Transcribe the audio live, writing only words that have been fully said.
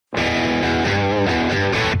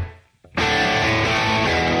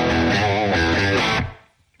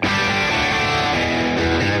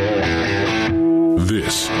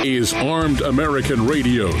is Armed American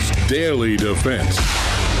Radio's Daily Defense.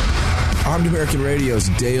 Armed American Radio's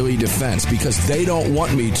Daily Defense. Because they don't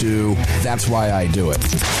want me to, that's why I do it.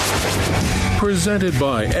 Presented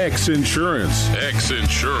by X Insurance. X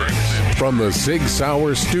Insurance. From the Sig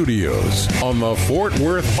Sauer Studios on the Fort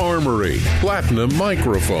Worth Armory Platinum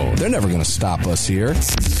Microphone. They're never going to stop us here.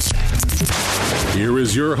 Here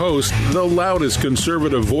is your host, the loudest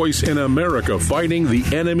conservative voice in America fighting the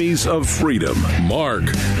enemies of freedom, Mark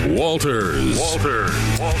Walters.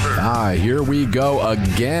 Here we go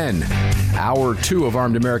again. Hour 2 of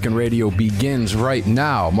Armed American Radio begins right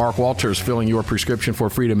now. Mark Walters filling your prescription for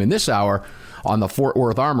freedom in this hour on the Fort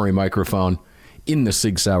Worth Armory microphone in the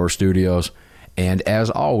Sig Sauer Studios. And as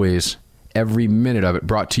always, every minute of it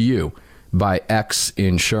brought to you by X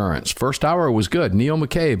Insurance. First hour was good. Neil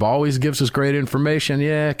McCabe always gives us great information.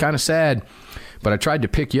 Yeah, kind of sad. But I tried to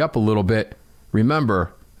pick you up a little bit.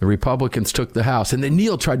 Remember, the Republicans took the House. And then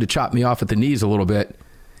Neil tried to chop me off at the knees a little bit.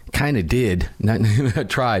 Kind of did.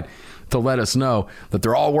 Tried to let us know that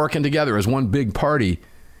they're all working together as one big party.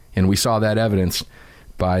 And we saw that evidence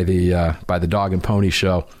by the Dog and Pony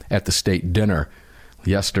show at the state dinner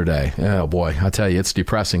yesterday. Oh boy, I tell you, it's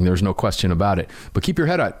depressing. There's no question about it. But keep your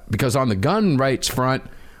head up, because on the gun rights front,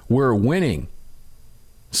 we're winning.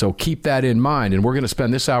 So keep that in mind. And we're going to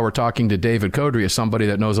spend this hour talking to David Codrea, somebody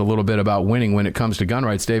that knows a little bit about winning when it comes to gun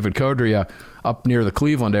rights. David Codrea, up near the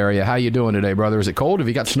Cleveland area. How you doing today, brother? Is it cold? Have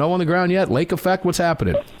you got snow on the ground yet? Lake effect? What's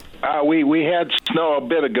happening? We had snow a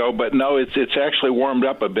bit ago, but no, it's actually warmed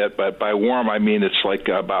up a bit. But by warm, I mean it's like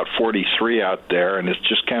about 43 out there, and it's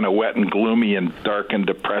just kind of wet and gloomy and dark and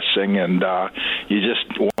depressing. And you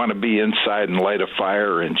just want to be inside and light a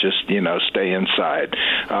fire and just stay inside.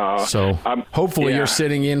 So hopefully you're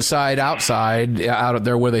sitting outside, out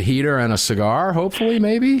there with a heater and a cigar. Hopefully,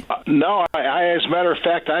 maybe. No, I as a matter of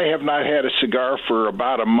fact, I have not had a cigar for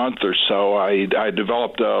about a month or so. I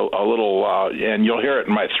developed a little, and you'll hear it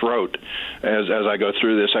in my throat as I go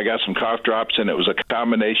through this. I got some cough drops, and it was a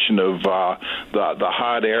combination of the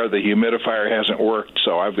hot air. The humidifier hasn't worked,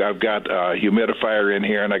 so I've got a humidifier in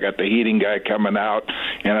here, and I got the heating guy coming out,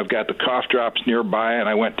 and I've got the cough drops nearby, and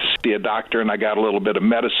I went to see a doctor, and I got a little bit of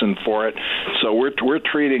medicine for it. So we're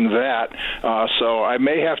treating that. So I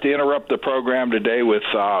may have to interrupt the program today with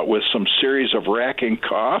some series of racking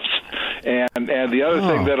coughs, and the other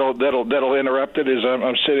thing that'll interrupt it is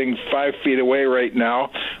I'm sitting 5 feet away right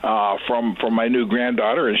now from my new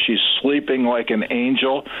granddaughter, and she's sleeping like an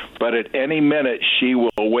angel, but at any minute she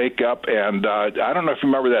will wake up. And I don't know if you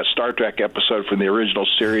remember that Star Trek episode from the original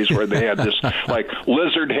series where they had this like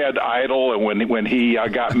lizard head idol, and when he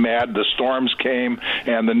got mad, the storms came,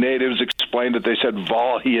 and the natives explained it. They said,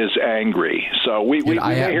 "Vol, he is angry." So we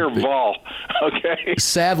may hear Vol. Okay.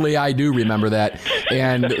 Sadly, I do remember that,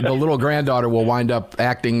 and the little granddaughter will wind up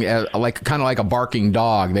acting kind of like a barking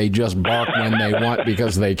dog. They just bark when they want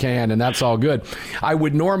because they can, and that's all good. I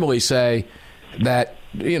would normally say that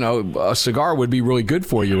a cigar would be really good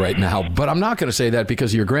for you right now, but I'm not going to say that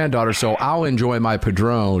because of your granddaughter. So I'll enjoy my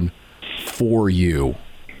Padron for you,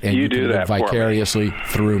 and you can live vicariously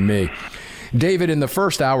through me. David, in the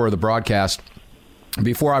first hour of the broadcast,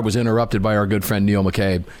 before I was interrupted by our good friend Neil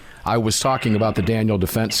McCabe, I was talking about the Daniel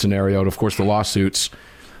Defense scenario, and of course the lawsuits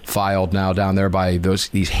filed now down there by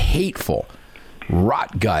these hateful,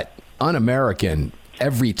 rot gut, un-American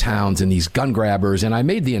every towns and these gun grabbers. And I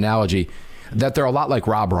made the analogy that they're a lot like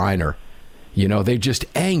Rob Reiner. They're just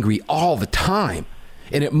angry all the time.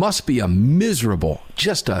 And it must be a miserable,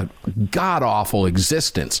 just a god-awful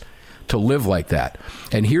existence to live like that.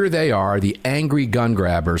 And here they are, the angry gun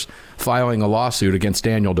grabbers, filing a lawsuit against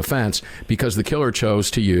Daniel Defense because the killer chose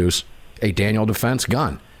to use a Daniel Defense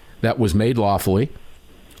gun that was made lawfully,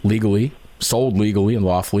 legally, sold legally and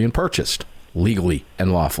lawfully, and purchased legally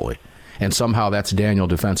and lawfully. And somehow that's Daniel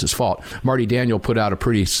Defense's fault. Marty Daniel put out a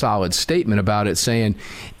pretty solid statement about it, saying,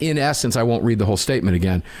 in essence, I won't read the whole statement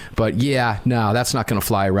again, but that's not going to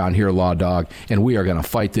fly around here, law dog, and we are going to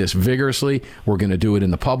fight this vigorously. We're going to do it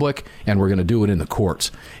in the public, and we're going to do it in the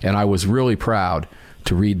courts. And I was really proud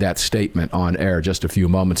to read that statement on air just a few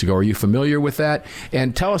moments ago. Are you familiar with that?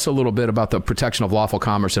 And tell us a little bit about the Protection of Lawful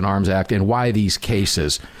Commerce in Arms Act and why these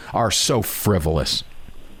cases are so frivolous.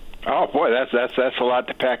 Oh boy, that's a lot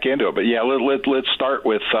to pack into it. But yeah, let's start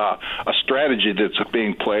with a strategy that's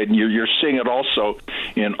being played, and you're seeing it also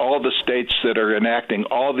in all the states that are enacting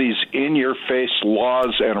all these in-your-face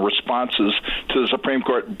laws and responses to the Supreme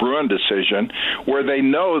Court Bruen decision, where they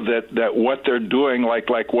know that what they're doing,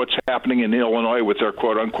 like what's happening in Illinois with their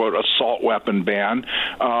quote-unquote assault weapon ban,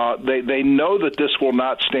 they know that this will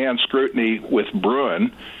not stand scrutiny with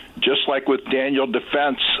Bruen. just like with Daniel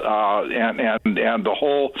Defense and the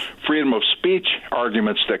whole freedom of speech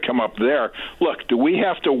arguments that come up there. Look, do we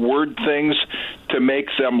have to word things to make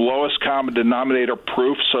them lowest common denominator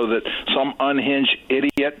proof so that some unhinged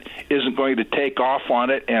idiot isn't going to take off on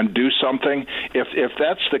it and do something? If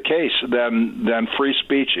that's the case, then free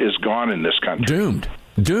speech is gone in this country.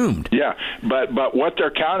 Doomed. Yeah, but what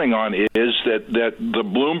they're counting on is that the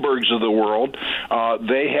Bloombergs of the world,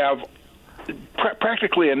 they have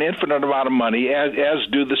practically an infinite amount of money, as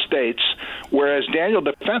do the states, whereas Daniel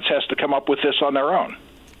Defense has to come up with this on their own.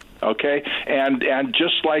 Okay, and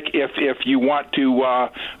just like if you want to,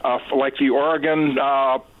 like the Oregon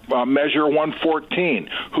Measure 114.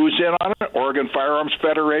 Who's in on it? Oregon Firearms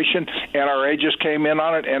Federation. NRA just came in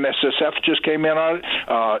on it. NSSF just came in on it.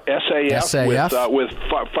 SAF. With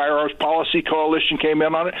Firearms Policy Coalition came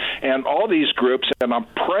in on it. And all these groups, and I'm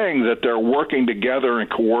praying that they're working together and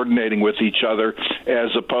coordinating with each other as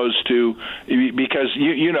opposed to, because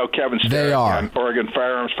you know Kevin Starrett, Oregon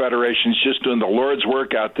Firearms Federation, is just doing the Lord's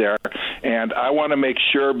work out there. And I want to make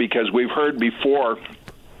sure, because we've heard before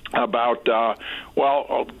about,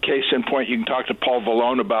 case in point, you can talk to Paul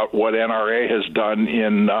Vallone about what NRA has done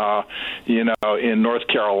in North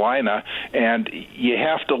Carolina, and you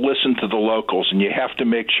have to listen to the locals, and you have to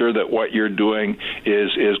make sure that what you're doing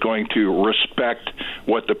is going to respect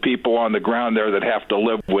what the people on the ground there that have to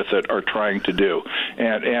live with it are trying to do.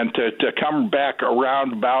 And to come back a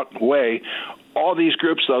roundabout way, all these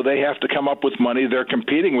groups, though, they have to come up with money. They're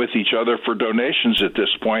competing with each other for donations at this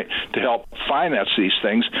point to help finance these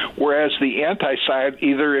things, whereas the anti-side,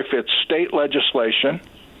 either if it's state legislation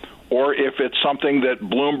or if it's something that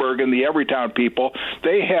Bloomberg and the Everytown people,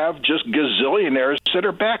 they have just gazillionaires that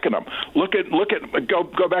are backing them.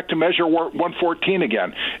 Go back to Measure 114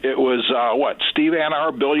 again. It was Steve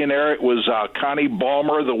Annar, billionaire. It was Connie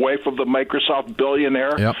Ballmer, the wife of the Microsoft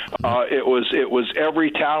billionaire. Yep. It was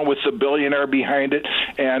Everytown with the billionaire behind it.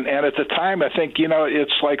 And at the time, I think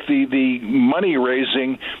it's like the money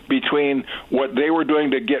raising between what they were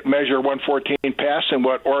doing to get Measure 114 passed and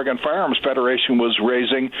what Oregon Firearms Federation was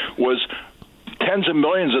raising was tens of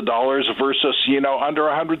millions of dollars versus, under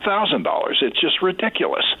 $100,000. It's just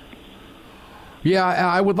ridiculous. Yeah,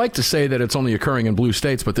 I would like to say that it's only occurring in blue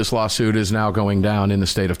states, but this lawsuit is now going down in the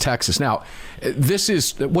state of Texas. Now, this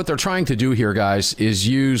is what they're trying to do here, guys, is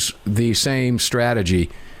use the same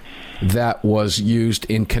strategy that was used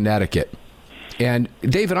in Connecticut. And,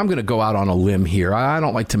 David, I'm going to go out on a limb here. I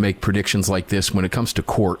don't like to make predictions like this when it comes to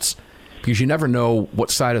courts, because you never know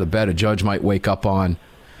what side of the bed a judge might wake up on,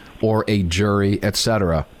 or a jury,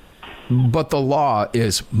 etc. But the law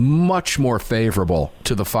is much more favorable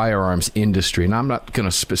to the firearms industry. And I'm not going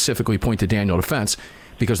to specifically point to Daniel Defense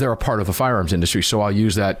because they're a part of the firearms industry. So I'll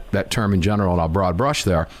use that term in general and I'll broad brush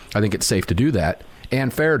there. I think it's safe to do that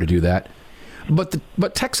and fair to do that. But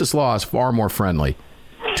Texas law is far more friendly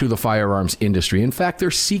to the firearms industry. In fact,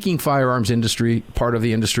 they're seeking firearms industry, part of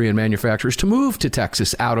the industry and manufacturers, to move to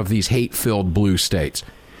Texas out of these hate-filled blue states.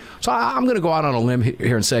 So I'm going to go out on a limb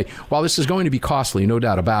here and say, while this is going to be costly, no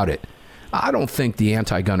doubt about it, I don't think the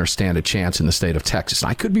anti-gunners stand a chance in the state of Texas.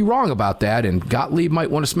 And I could be wrong about that, and Gottlieb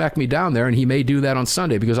might want to smack me down there, and he may do that on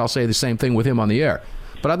Sunday because I'll say the same thing with him on the air.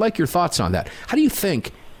 But I'd like your thoughts on that. How do you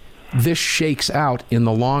think this shakes out in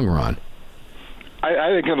the long run? I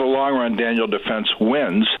think in the long run, Daniel Defense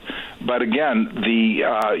wins. But again,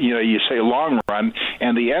 you say long run,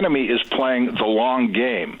 and the enemy is playing the long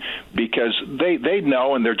game because they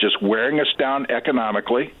know, and they're just wearing us down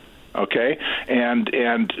economically. Okay, and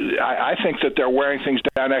I think that they're wearing things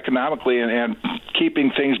down economically and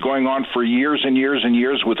keeping things going on for years and years and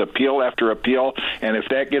years with appeal after appeal. And if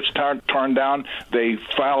that gets torn down, they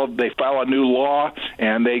file a new law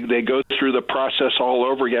and they go through the process all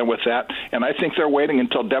over again with that. And I think they're waiting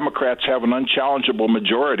until Democrats have an unchallengeable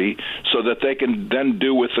majority so that they can then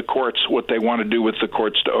do with the courts what they want to do with the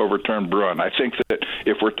courts to overturn Bruen. I think that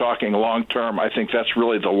if we're talking long term, I think that's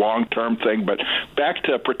really the long term thing. But back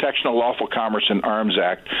to Protection of Lawful Commerce and Arms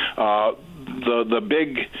Act, the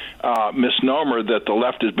big misnomer that the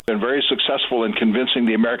left has been very successful in convincing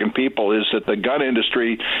the American people is that the gun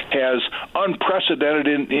industry has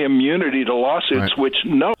unprecedented immunity to lawsuits, right. Which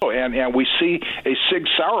no, and we see a Sig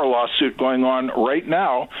Sauer lawsuit going on right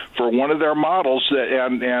now for one of their models,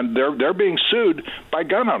 and they're being sued by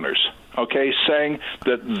gun owners, okay, saying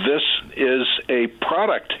that this is a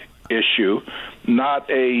product issue, not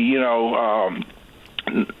a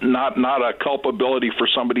not a culpability for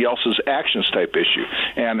somebody else's actions type issue.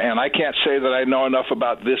 And I can't say that I know enough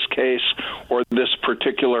about this case or this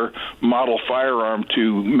particular model firearm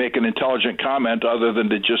to make an intelligent comment other than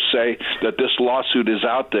to just say that this lawsuit is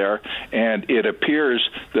out there, and it appears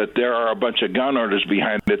that there are a bunch of gun owners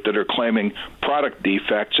behind it that are claiming product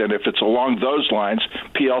defects, and if it's along those lines,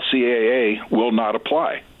 PLCAA will not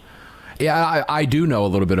apply. Yeah, I do know a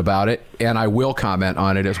little bit about it, and I will comment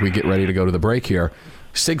on it as we get ready to go to the break here.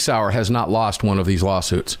 Sig Sauer has not lost one of these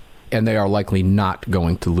lawsuits, and they are likely not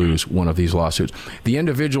going to lose one of these lawsuits. The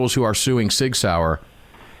individuals who are suing Sig Sauer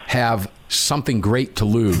have something great to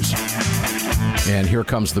lose. And here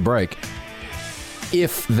comes the break.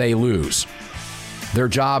 If they lose, their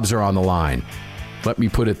jobs are on the line. Let me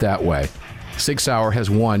put it that way. Sig Sauer has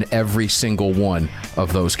won every single one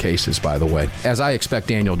of those cases, by the way, as I expect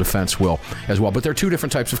Daniel Defense will as well. But there are two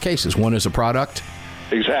different types of cases. One is a product.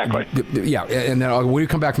 Exactly. Yeah, and then when we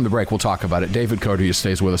come back from the break, we'll talk about it. David Cote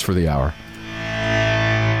stays with us for the hour.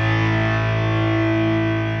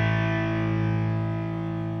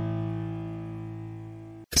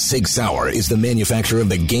 Sig Sauer is the manufacturer of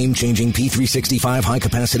the game-changing P365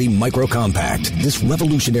 high-capacity micro-compact. This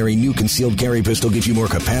revolutionary new concealed carry pistol gives you more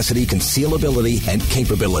capacity, concealability, and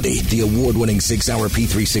capability. The award-winning Sig Sauer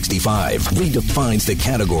P365 redefines the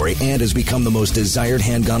category and has become the most desired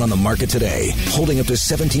handgun on the market today. Holding up to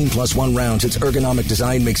 17+1 rounds, its ergonomic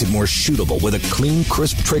design makes it more shootable with a clean,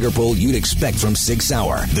 crisp trigger pull you'd expect from Sig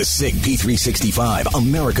Sauer. The Sig P365,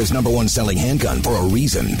 America's #1 selling handgun for a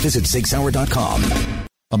reason. Visit SigSauer.com.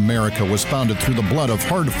 America was founded through the blood of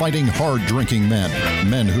hard-fighting, hard-drinking men.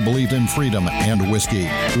 Men who believed in freedom and whiskey,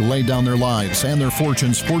 who laid down their lives and their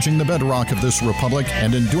fortunes forging the bedrock of this republic,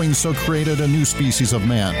 and in doing so created a new species of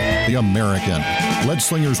man, the American.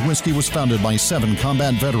 Leadslinger's Whiskey was founded by 7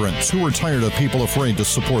 combat veterans who were tired of people afraid to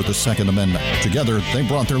support the Second Amendment. Together, they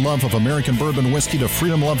brought their love of American bourbon whiskey to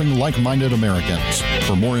freedom-loving, like-minded Americans.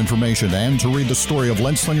 For more information and to read the story of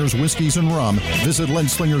Leadslinger's Whiskeys and Rum, visit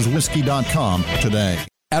leadslingerswhiskey.com today.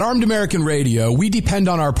 At Armed American Radio, we depend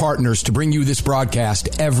on our partners to bring you this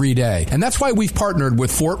broadcast every day. And that's why we've partnered with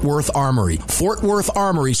Fort Worth Armory. Fort Worth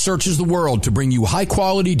Armory searches the world to bring you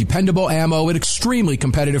high-quality, dependable ammo at extremely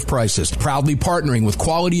competitive prices. Proudly partnering with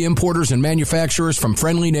quality importers and manufacturers from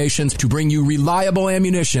friendly nations to bring you reliable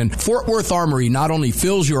ammunition, Fort Worth Armory not only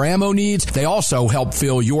fills your ammo needs, they also help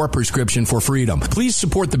fill your prescription for freedom. Please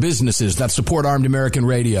support the businesses that support Armed American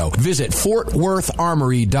Radio. Visit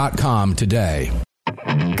FortWorthArmory.com today.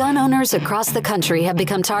 Gun owners across the country have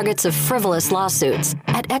become targets of frivolous lawsuits.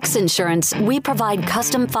 At X Insurance, we provide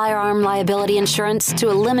custom firearm liability insurance to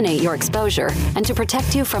eliminate your exposure and to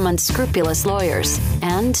protect you from unscrupulous lawyers.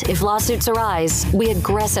 And if lawsuits arise, we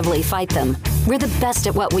aggressively fight them. We're the best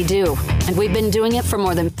at what we do, and we've been doing it for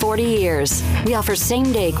more than 40 years. We offer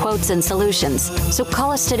same-day quotes and solutions. So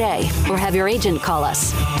call us today or have your agent call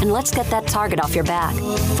us, and let's get that target off your back.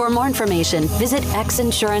 For more information, visit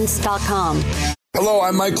xinsurance.com. Hello,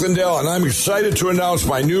 I'm Mike Lindell, and I'm excited to announce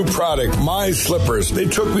my new product, My Slippers. They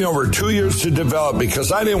took me over 2 years to develop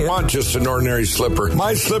because I didn't want just an ordinary slipper.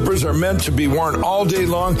 My slippers are meant to be worn all day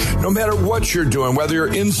long, no matter what you're doing, whether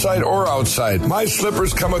you're inside or outside. My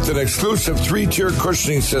slippers come with an exclusive 3-tier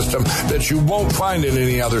cushioning system that you won't find in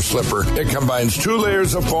any other slipper. It combines 2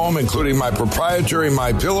 layers of foam, including my proprietary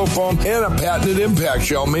My Pillow foam and a patented impact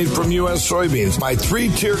gel made from U.S. soybeans. My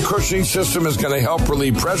 3-tier cushioning system is going to help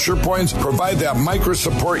relieve pressure points, provide that micro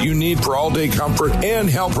support you need for all-day comfort, and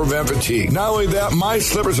help prevent fatigue. Not only that, my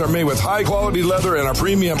slippers are made with high-quality leather and a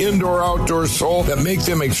premium indoor-outdoor sole that make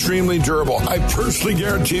them extremely durable. I personally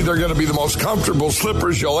guarantee they're going to be the most comfortable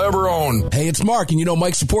slippers you'll ever own. Hey, it's Mark, and you know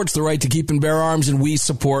Mike supports the right to keep and bear arms, and we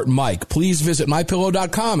support Mike. Please visit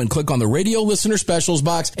MyPillow.com and click on the radio listener specials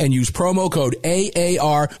box and use promo code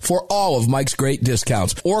AAR for all of Mike's great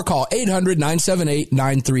discounts. Or call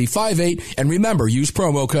 800-978-9358, and remember, use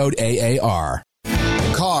promo code AAR.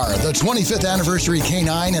 Car, the 25th anniversary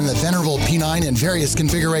K9 and the venerable P9 in various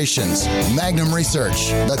configurations. Magnum Research,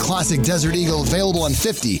 the classic Desert Eagle available in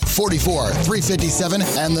 50, 44, 357,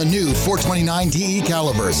 and the new 429 DE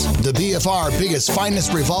calibers. The BFR biggest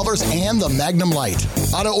finest revolvers and the Magnum Light.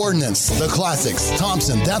 Auto Ordnance, the classics.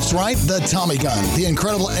 Thompson, that's right, the Tommy gun, the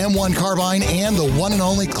incredible M1 carbine, and the one and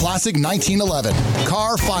only classic 1911.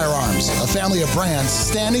 Car Firearms, a family of brands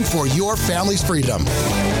standing for your family's freedom.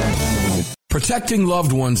 Protecting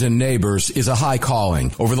loved ones and neighbors is a high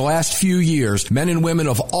calling. Over the last few years, men and women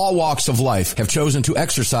of all walks of life have chosen to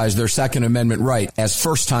exercise their Second Amendment right as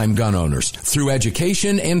first-time gun owners. Through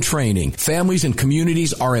education and training, families and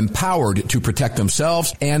communities are empowered to protect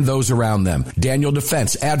themselves and those around them. Daniel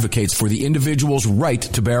Defense advocates for the individual's right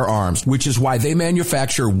to bear arms, which is why they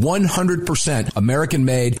manufacture 100%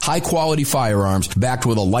 American-made, high-quality firearms backed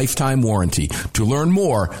with a lifetime warranty. To learn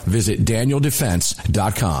more, visit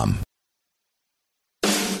DanielDefense.com.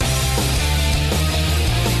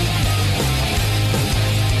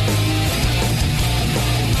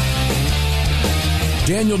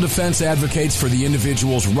 Daniel Defense advocates for the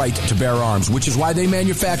individual's right to bear arms, which is why they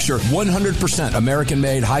manufacture 100%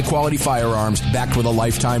 American-made, high-quality firearms backed with a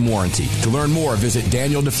lifetime warranty. To learn more, visit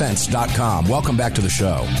DanielDefense.com. Welcome back to the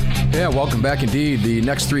show. Yeah, welcome back indeed. The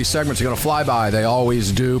next three segments are going to fly by. They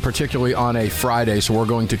always do, particularly on a Friday, so we're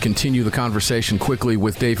going to continue the conversation quickly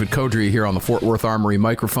with David Codrea here on the Fort Worth Armory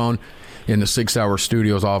microphone in the Sig Sauer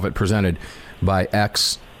studios, all of it presented by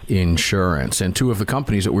X Insurance. And two of the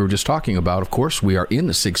companies that we were just talking about, of course, we are in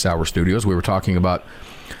the Sig Sauer studios. We were talking about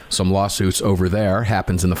some lawsuits over there,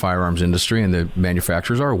 happens in the firearms industry, and the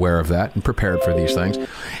manufacturers are aware of that and prepared for these things.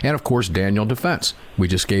 And, of course, Daniel Defense. We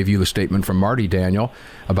just gave you the statement from Marty Daniel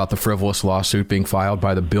about the frivolous lawsuit being filed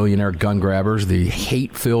by the billionaire gun grabbers, the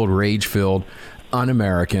hate-filled, rage-filled,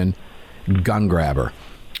 un-American gun grabber.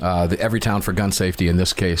 The Everytown for Gun Safety, in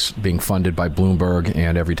this case, being funded by Bloomberg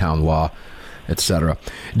and Everytown Law, etc.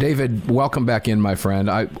 David, welcome back in, my friend.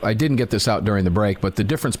 I didn't get this out during the break, but the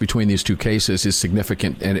difference between these two cases is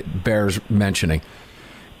significant, and it bears mentioning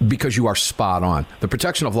because you are spot on. The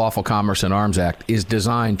Protection of Lawful Commerce and Arms Act is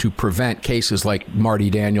designed to prevent cases like Marty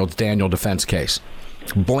Daniel's Daniel Defense case,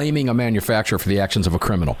 blaming a manufacturer for the actions of a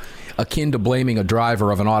criminal, akin to blaming a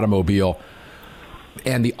driver of an automobile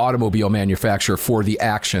and the automobile manufacturer for the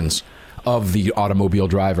actions of the automobile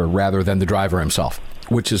driver rather than the driver himself,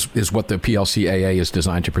 which is what the PLCAA is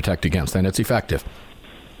designed to protect against, and it's effective.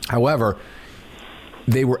 However,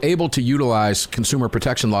 they were able to utilize consumer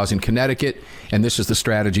protection laws in Connecticut, and this is the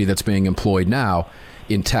strategy that's being employed now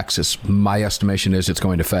in Texas. My estimation is it's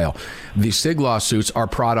going to fail. The SIG lawsuits are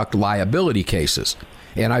product liability cases,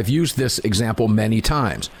 and I've used this example many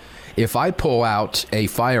times. If I pull out a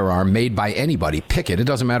firearm made by anybody, pick it, it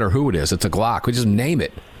doesn't matter who it is, it's a Glock, we just name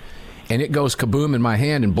it, and it goes kaboom in my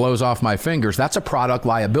hand and blows off my fingers, that's a product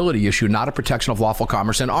liability issue, not a Protection of Lawful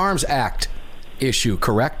Commerce and Arms Act issue.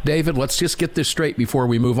 Correct, David? Let's just get this straight before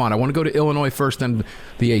we move on. I want to go to Illinois first, then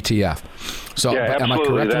the ATF. So, yeah, am I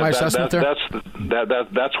correct in my assessment there?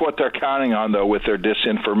 That's what they're counting on, though, with their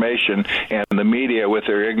disinformation, and the media, with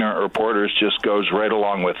their ignorant reporters, just goes right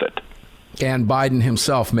along with it. And Biden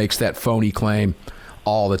himself makes that phony claim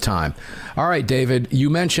all the time. All right, David, you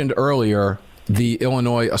mentioned earlier the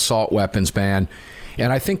Illinois assault weapons ban,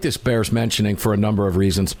 and I think this bears mentioning for a number of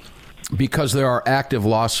reasons, because there are active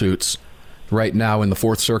lawsuits right now in the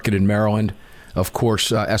Fourth Circuit in Maryland. Of course,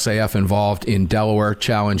 SAF involved in Delaware,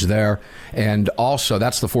 challenge there, and also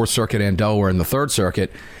that's the Fourth Circuit and Delaware in the Third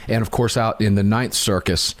Circuit, and of course out in the Ninth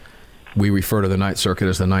Circus. We refer to the Ninth Circuit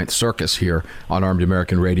as the Ninth Circus here on Armed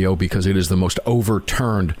American Radio because it is the most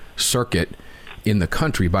overturned circuit in the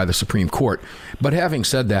country by the Supreme Court. But having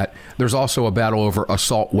said that, there's also a battle over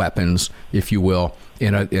assault weapons, if you will,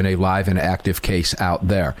 in a live and active case out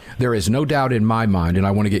there. There is no doubt in my mind, and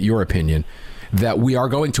I want to get your opinion, that we are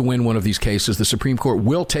going to win one of these cases. The Supreme Court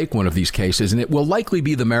will take one of these cases, and it will likely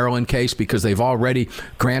be the Maryland case because they've already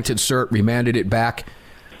granted cert, remanded it back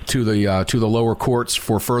to the lower courts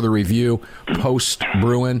for further review post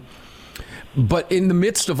Bruen. But in the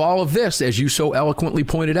midst of all of this, as you so eloquently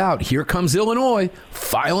pointed out, here comes Illinois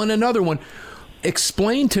filing another one.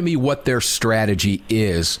 Explain to me what their strategy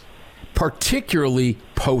is, particularly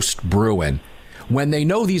post Bruen, when they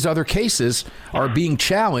know these other cases are being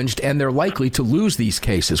challenged and they're likely to lose these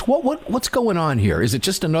cases. What's going on here? Is it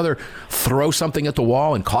just another throw something at the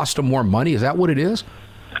wall and cost them more money? Is that what it is?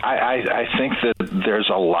 I think that there's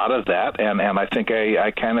a lot of that, and I think I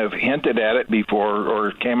kind of hinted at it before,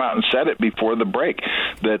 or came out and said it before the break,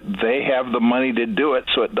 that they have the money to do it,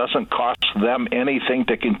 so it doesn't cost them anything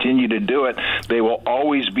to continue to do it. They will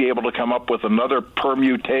always be able to come up with another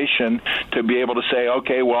permutation to be able to say,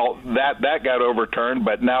 okay, well, that got overturned,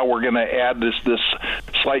 but now we're going to add this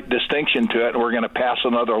slight distinction to it, and we're going to pass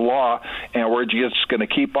another law, and we're just going to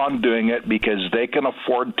keep on doing it because they can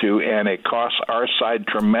afford to, and it costs our side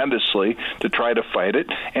tremendously to try to fight it.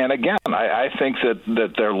 And again, I think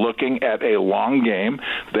that they're looking at a long game.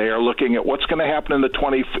 They are looking at what's going to happen in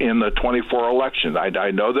the 24 election.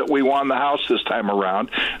 I know that we won the House this time around.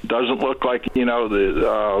 Doesn't look like I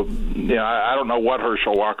don't know what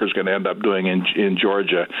Herschel Walker's going to end up doing in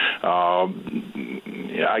Georgia.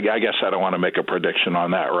 I guess I don't want to make a prediction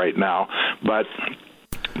on that right now, but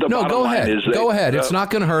go ahead. Go ahead. It's not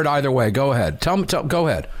going to hurt either way. Go ahead. Go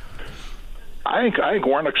ahead. I think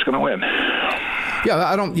Warnock's going to win. Yeah,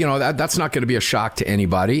 I don't. That's not going to be a shock to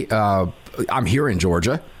anybody. I'm here in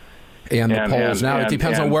Georgia. And the polls now, it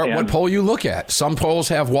depends on what poll you look at. Some polls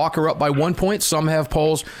have Walker up by 1 point. Some have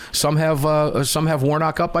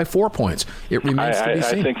Warnock up by 4 points. It remains to be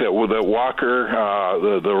seen. I think that with Walker,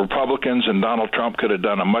 the Republicans and Donald Trump could have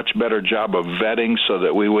done a much better job of vetting so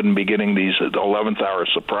that we wouldn't be getting these 11th hour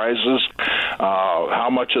surprises. How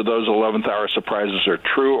much of those 11th hour surprises are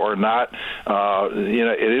true or not?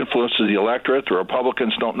 It influences the electorate. The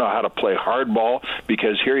Republicans don't know how to play hardball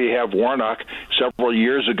because here you have Warnock several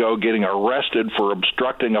years ago getting arrested for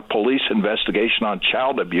obstructing a police investigation on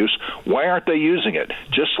child abuse. Why aren't they using it?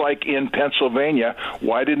 Just like in Pennsylvania,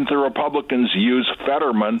 why didn't the Republicans use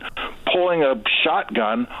Fetterman pulling a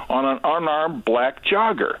shotgun on an unarmed black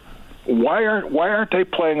jogger? Why aren't they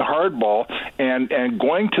playing hardball and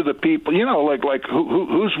going to the people? Like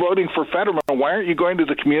who's voting for Fetterman? Why aren't you going to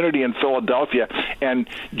the community in Philadelphia and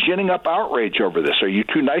ginning up outrage over this? Are you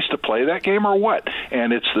too nice to play that game or what?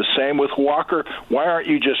 And it's the same with Walker. Why aren't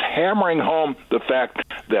you just hammering home the fact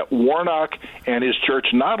that Warnock and his church,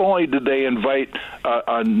 not only did they invite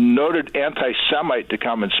a noted anti-Semite to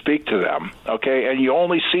come and speak to them, okay, and you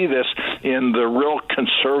only see this in the real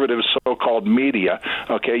conservative so-called media,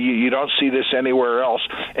 okay, you don't see this anywhere else.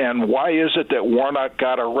 And why is it that Warnock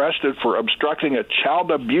got arrested for obstructing a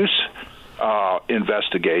child abuse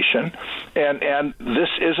investigation, and this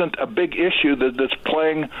isn't a big issue that's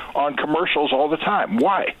playing on commercials all the time?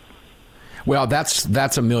 Why? Well, that's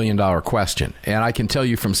 $1 million question, and I can tell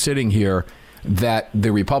you from sitting here that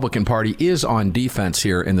the Republican Party is on defense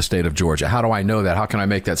here in the state of Georgia. How do I know that? How can I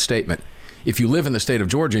make that statement? If you live in the state of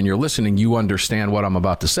Georgia and you're listening, you understand what I'm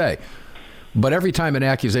about to say. But every time an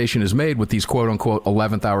accusation is made with these quote-unquote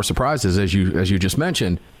 11th hour surprises, as you just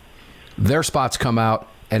mentioned, their spots come out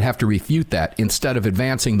and have to refute that. Instead of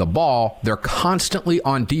advancing the ball, they're constantly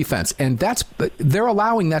on defense. And they're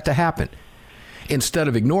allowing that to happen instead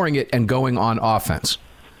of ignoring it and going on offense.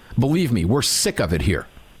 Believe me, we're sick of it here.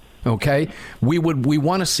 Okay? We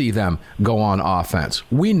want to see them go on offense.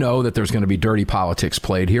 We know that there's going to be dirty politics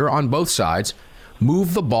played here on both sides.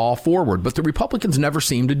 Move the ball forward. But the Republicans never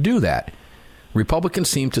seem to do that. Republicans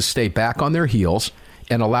seem to stay back on their heels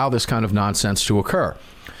and allow this kind of nonsense to occur.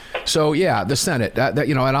 So, yeah, the Senate,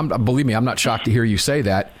 and believe me, I'm not shocked to hear you say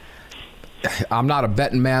that. I'm not a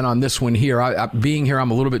betting man on this one here. Being here,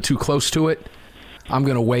 I'm a little bit too close to it. I'm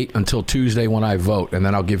going to wait until Tuesday when I vote, and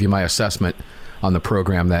then I'll give you my assessment on the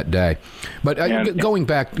program that day. But going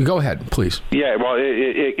back, go ahead, please. Yeah, well,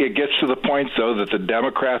 it gets to the point, though, that the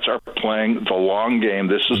Democrats are playing the long game.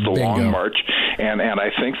 This is the long march, and I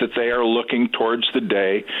think that they are looking towards the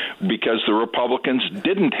day because the Republicans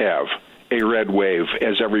didn't have a red wave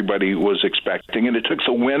as everybody was expecting, and it took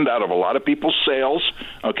the wind out of a lot of people's sails.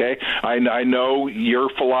 Okay, I know your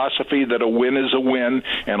philosophy that a win is a win,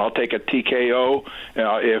 and I'll take a TKO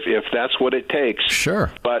if that's what it takes. Sure.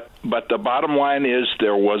 But the bottom line is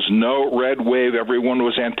there was no red wave everyone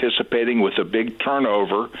was anticipating with a big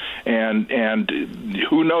turnover, and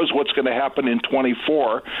who knows what's going to happen in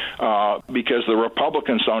 24 because the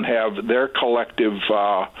Republicans don't have their collective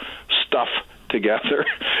stuff together.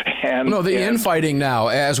 The infighting now,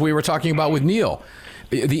 as we were talking about with Neil,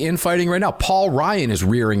 the infighting right now, Paul Ryan is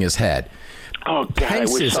rearing his head. Oh, God,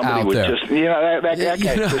 Pence I wish is somebody out would there. just, that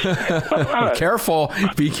guy Careful.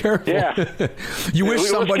 Be careful. Yeah. You wish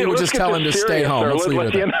somebody would just tell him to stay home. Let's leave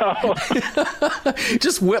it at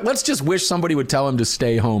let's just wish somebody would tell him to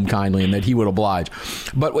stay home kindly and that he would oblige.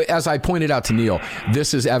 But as I pointed out to Neil,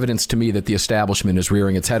 this is evidence to me that the establishment is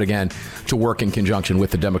rearing its head again to work in conjunction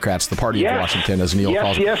with the Democrats, the party of Washington, as Neil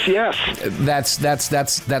calls it. Yes.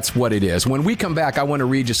 That's what it is. When we come back, I want to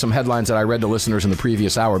read you some headlines that I read to listeners in the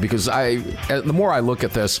previous hour because the more I look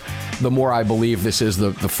at this, the more I believe this is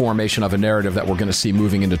the formation of a narrative that we're going to see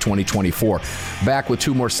moving into 2024. Back with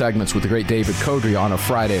two more segments with the great David Codry on a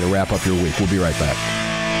Friday to wrap up your week. We'll be right back.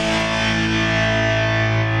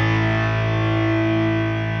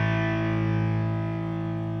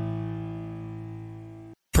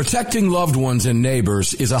 Protecting loved ones and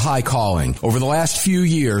neighbors is a high calling. Over the last few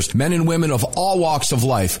years, men and women of all walks of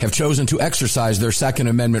life have chosen to exercise their Second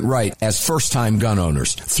Amendment right as first-time gun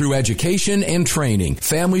owners. Through education and training,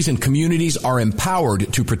 families and communities are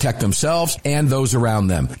empowered to protect themselves and those around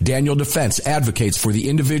them. Daniel Defense advocates for the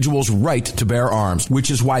individual's right to bear arms, which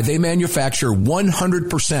is why they manufacture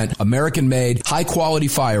 100% American-made, high-quality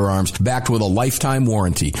firearms backed with a lifetime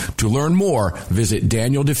warranty. To learn more, visit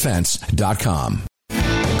DanielDefense.com.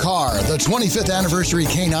 Car, the 25th anniversary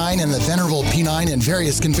K9 and the venerable P9 in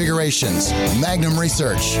various configurations. Magnum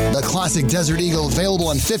Research, the classic Desert Eagle available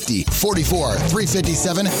in 50, 44,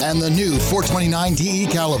 357, and the new 429 DE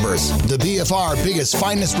calibers. The BFR biggest,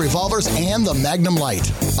 finest revolvers and the Magnum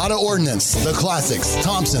Light. Auto Ordnance, the classics.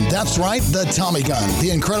 Thompson, that's right, the Tommy gun, the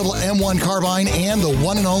incredible M1 carbine, and the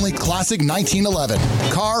one and only classic 1911.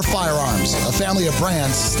 Car Firearms, a family of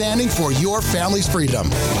brands standing for your family's freedom.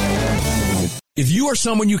 If you or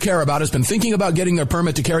someone you care about has been thinking about getting their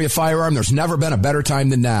permit to carry a firearm, there's never been a better time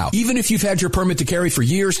than now. Even if you've had your permit to carry for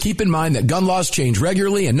years, keep in mind that gun laws change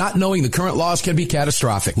regularly, and not knowing the current laws can be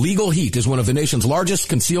catastrophic. Legal Heat is one of the nation's largest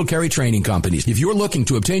concealed carry training companies. If you're looking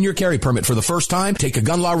to obtain your carry permit for the first time, take a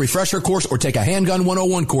gun law refresher course or take a handgun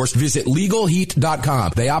 101 course, visit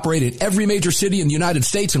LegalHeat.com. They operate in every major city in the United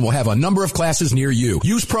States and will have a number of classes near you.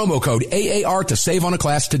 Use promo code AAR to save on a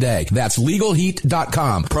class today. That's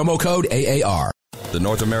LegalHeat.com. Promo code AAR. The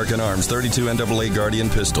North American Arms 32 NAA Guardian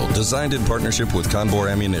pistol, designed in partnership with Conbor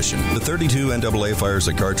Ammunition. The 32 NAA fires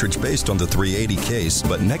a cartridge based on the .380 case,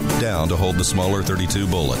 but neck down to hold the smaller .32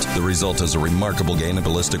 bullet. The result is a remarkable gain in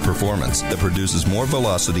ballistic performance that produces more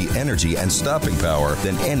velocity, energy, and stopping power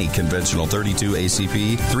than any conventional .32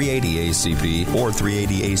 ACP, .380 ACP, or .380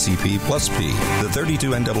 ACP plus P. The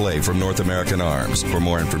 32 NAA from North American Arms. For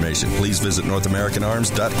more information, please visit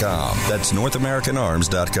NorthAmericanArms.com. That's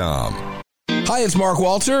NorthAmericanArms.com. Hi, it's Mark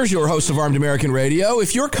Walters, your host of Armed American Radio.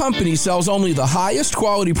 If your company sells only the highest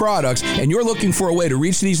quality products and you're looking for a way to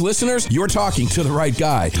reach these listeners, you're talking to the right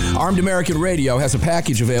guy. Armed American Radio has a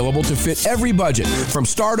package available to fit every budget, from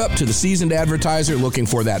startup to the seasoned advertiser looking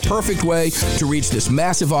for that perfect way to reach this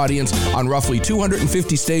massive audience on roughly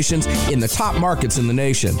 250 stations in the top markets in the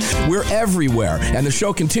nation. We're everywhere, and the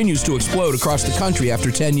show continues to explode across the country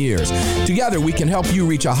after 10 years. Together, we can help you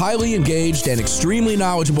reach a highly engaged and extremely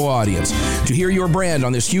knowledgeable audience. To hear your brand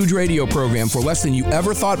on this huge radio program for less than you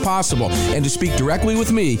ever thought possible, and to speak directly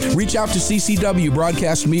with me, reach out to CCW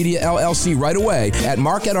Broadcast Media LLC right away at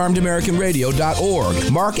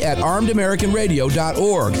mark@armedamericanradio.org.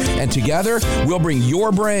 mark@armedamericanradio.org. And together, we'll bring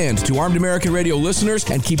your brand to Armed American Radio listeners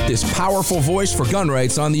and keep this powerful voice for gun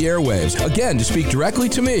rights on the airwaves. Again, to speak directly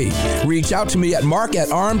to me, reach out to me at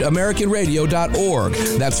mark@armedamericanradio.org.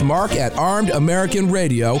 That's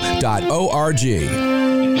mark@armedamericanradio.org.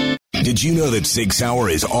 Did you know that Sig Sauer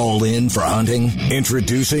is all in for hunting?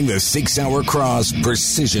 Introducing the Sig Sauer Cross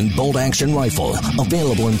Precision Bolt Action Rifle,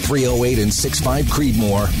 available in .308 and 6.5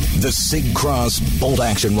 Creedmoor. The Sig Cross Bolt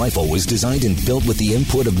Action Rifle was designed and built with the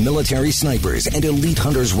input of military snipers and elite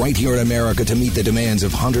hunters right here in America to meet the demands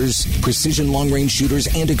of hunters, precision long-range shooters,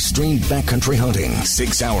 and extreme backcountry hunting.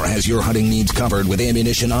 Sig Sauer has your hunting needs covered with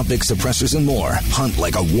ammunition, optics, suppressors, and more. Hunt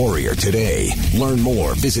like a warrior today. Learn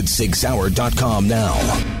more. Visit SigSauer.com now.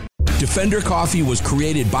 Defender Coffee was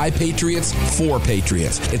created by Patriots for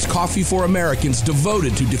Patriots. It's coffee for Americans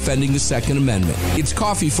devoted to defending the Second Amendment. It's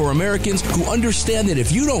coffee for Americans who understand that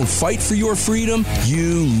if you don't fight for your freedom,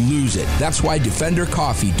 you lose it. That's why Defender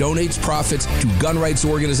Coffee donates profits to gun rights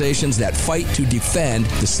organizations that fight to defend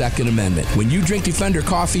the Second Amendment. When you drink Defender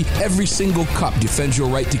Coffee, every single cup defends your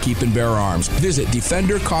right to keep and bear arms. Visit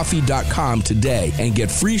DefenderCoffee.com today and get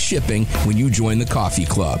free shipping when you join the coffee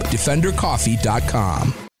club.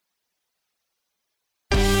 DefenderCoffee.com.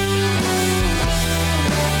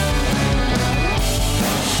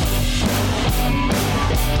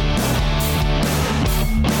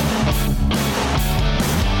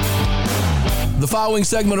 The following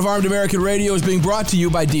segment of Armed American Radio is being brought to you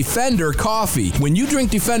by Defender Coffee. When you drink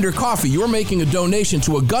Defender Coffee, you're making a donation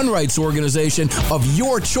to a gun rights organization of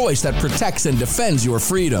your choice that protects and defends your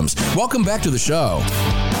freedoms. Welcome back to the show.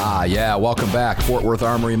 Welcome back. Fort Worth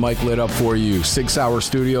Armory, Mike lit up for you. 6 Hour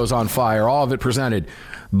Studios on fire. All of it presented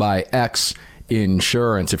by X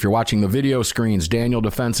Insurance. If you're watching the video screens, Daniel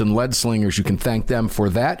Defense and Lead Slingers, you can thank them for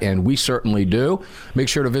that, and we certainly do. Make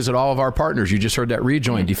sure to visit all of our partners. You just heard that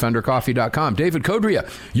rejoin, DefenderCoffee.com. David Codria,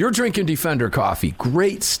 you're drinking Defender Coffee.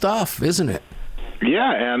 Great stuff, isn't it?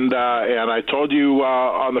 Yeah, and I told you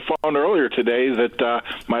on the phone earlier today that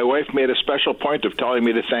my wife made a special point of telling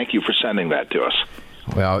me to thank you for sending that to us.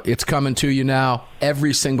 Well, it's coming to you now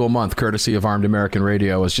every single month, courtesy of Armed American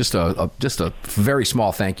Radio. Is just a very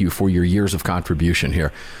small thank you for your years of contribution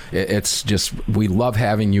here. It's just, we love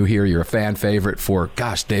having you here. You're a fan favorite for,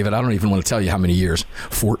 gosh, David, I don't even want to tell you how many years.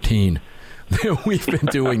 14. We've been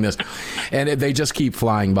doing this, and they just keep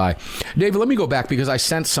flying by. David, let me go back because I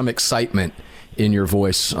sense some excitement in your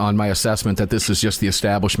voice on my assessment that this is just the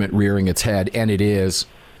establishment rearing its head, and it is.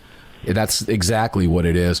 That's exactly what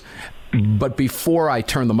it is. But before I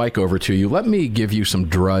turn the mic over to you, let me give you some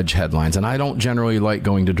Drudge headlines. And I don't generally like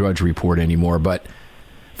going to Drudge Report anymore, but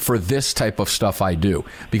for this type of stuff I do,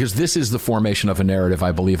 because this is the formation of a narrative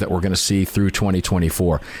I believe that we're going to see through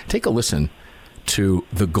 2024. Take a listen to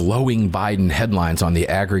the glowing Biden headlines on the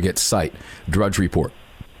aggregate site, Drudge Report.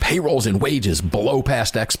 Payrolls and wages below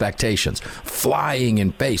past expectations, flying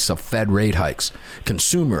in face of Fed rate hikes,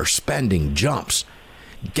 consumer spending jumps,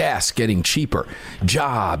 gas getting cheaper,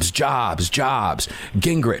 jobs, Gingrich,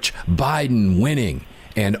 Biden winning,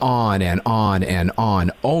 and on and on and on,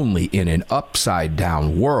 only in an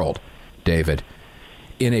upside-down world, David.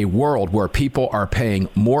 In a world where people are paying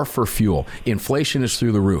more for fuel, inflation is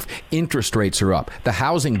through the roof, interest rates are up, the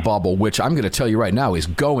housing bubble, which I'm going to tell you right now is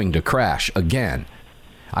going to crash again.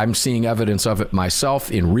 I'm seeing evidence of it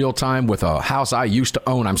myself in real time with a house I used to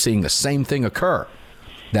own. I'm seeing the same thing occur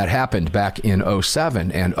that happened back in 07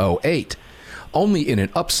 and 08, only in an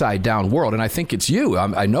upside down world. And I think it's you,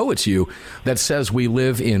 I know it's you, that says we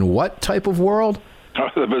live in what type of world?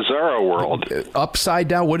 The bizarro world. Upside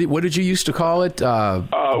down. What did you used to call it? What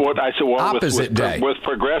I said. Well, opposite day. With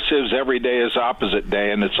progressives, every day is opposite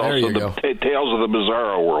day, and it's also the tales of the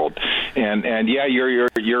bizarro world. And yeah,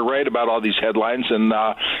 you're right about all these headlines, and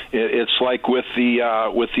it's like with the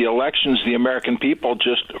elections, the American people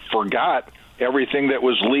just forgot everything that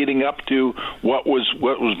was leading up to what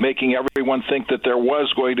was making everyone think that there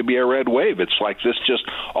was going to be a red wave. It's like this just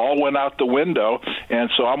all went out the window,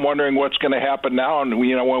 and so I'm wondering what's going to happen now. And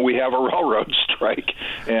when we have a railroad strike,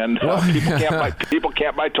 and people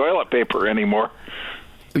can't buy toilet paper anymore.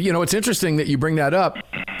 It's interesting that you bring that up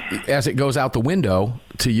as it goes out the window,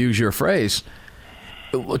 to use your phrase.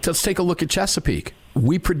 Let's take a look at Chesapeake.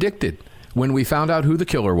 We predicted, when we found out who the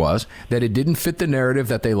killer was, that it didn't fit the narrative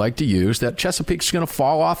that they like to use, that Chesapeake's going to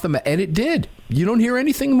fall off and it did. You don't hear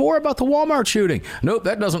anything more about the Walmart shooting. Nope,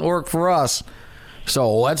 that doesn't work for us.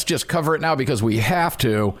 So let's just cover it now because we have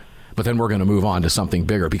to, but then we're going to move on to something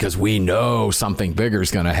bigger because we know something bigger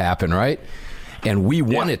is going to happen, right? And we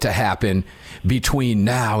want it to happen between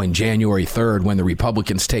now and January 3rd when the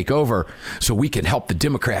Republicans take over, so we can help the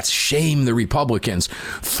Democrats shame the Republicans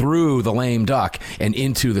through the lame duck and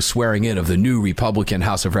into the swearing in of the new Republican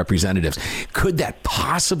House of Representatives. Could that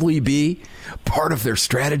possibly be part of their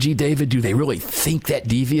strategy, David? Do they really think that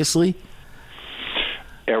deviously?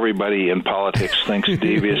 Everybody in politics thinks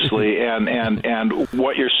deviously, and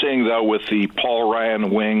what you're seeing, though, with the Paul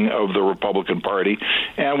Ryan wing of the Republican Party,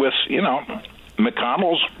 and with,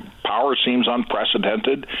 McConnell's power seems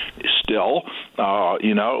unprecedented still.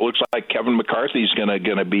 It looks like Kevin McCarthy's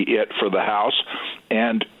going to be it for the House.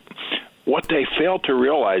 And what they fail to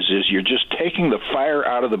realize is you're just taking the fire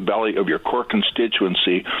out of the belly of your core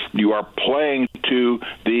constituency. You are playing to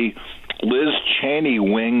the Liz Cheney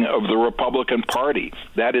wing of the Republican Party.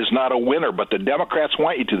 That is not a winner, but the Democrats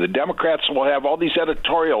want you to. The Democrats will have all these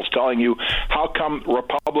editorials telling you how come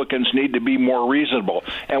Republicans need to be more reasonable.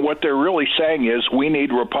 And what they're really saying is we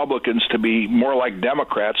need Republicans to be more like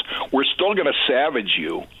Democrats. We're still going to savage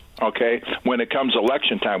you. Okay, when it comes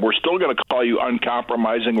election time, we're still going to call you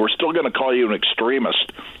uncompromising. We're still going to call you an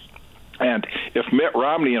extremist. And if Mitt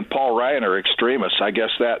Romney and Paul Ryan are extremists, I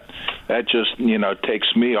guess that just,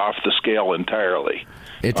 takes me off the scale entirely.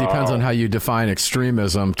 It depends on how you define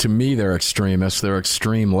extremism. To me, they're extremists. They're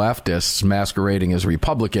extreme leftists masquerading as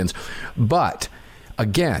Republicans. But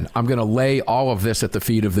again, I'm going to lay all of this at the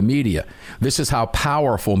feet of the media. This is how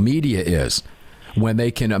powerful media is, when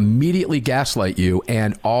they can immediately gaslight you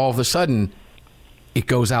and all of a sudden it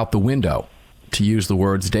goes out the window. To use the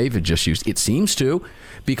words David just used. It seems to,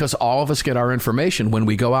 because all of us get our information when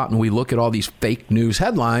we go out and we look at all these fake news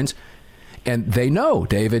headlines, and they know,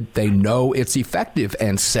 David, they know it's effective,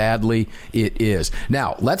 and sadly it is.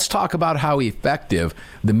 Now, let's talk about how effective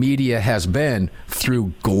the media has been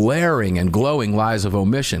through glaring and glowing lies of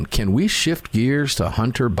omission. Can we shift gears to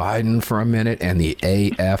Hunter Biden for a minute and the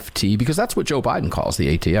AFT? Because that's what Joe Biden calls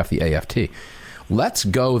the ATF, the AFT. Let's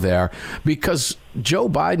go there, because Joe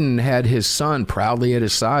Biden had his son proudly at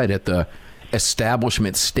his side at the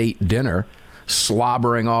establishment state dinner,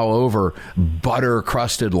 slobbering all over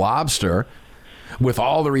butter-crusted lobster. with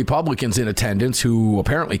all the Republicans in attendance who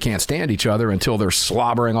apparently can't stand each other until they're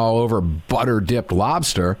slobbering all over butter-dipped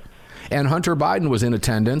lobster. And Hunter Biden was in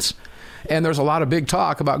attendance. And there's a lot of big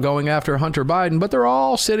talk about going after Hunter Biden, but they're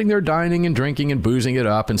all sitting there dining and drinking and boozing it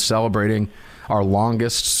up and celebrating our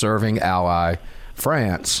longest-serving ally,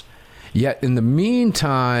 France. Yet in the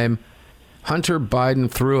meantime, Hunter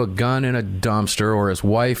Biden threw a gun in a dumpster, or his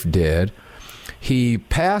wife did. He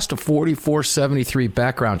passed a 4473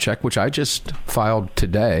 background check, which I just filed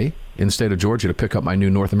today in the state of Georgia to pick up my new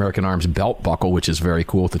North American Arms belt buckle, which is very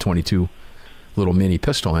cool with the 22 little mini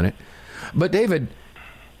pistol in it. But David,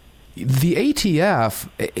 the ATF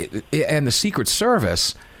and the Secret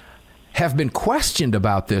Service have been questioned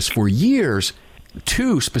about this for years,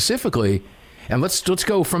 too, specifically. And let's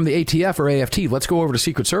go from the ATF or AFT. Let's go over to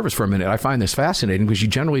Secret Service for a minute. I find this fascinating because you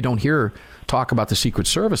generally don't hear talk about the Secret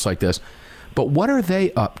Service like this. But what are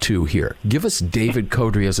they up to here? Give us David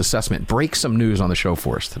Codria's assessment. Break some news on the show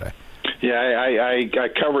for us today. Yeah, I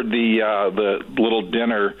covered the little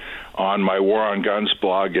dinner on my War on Guns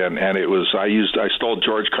blog, and it was I stole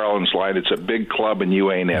George Carlin's line. It's a big club, and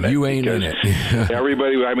you ain't in it. You ain't in it.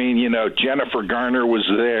 Everybody, I mean, Jennifer Garner was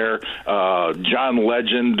there, John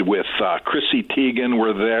Legend with Chrissy Teigen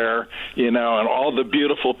were there, and all the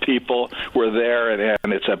beautiful people were there,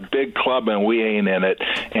 and it's a big club, and we ain't in it.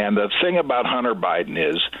 And the thing about Hunter Biden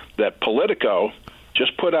is that Politico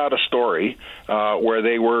just put out a story where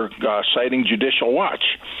they were citing Judicial Watch,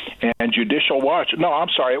 and Judicial Watch. No, I'm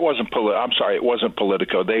sorry, it wasn't. It wasn't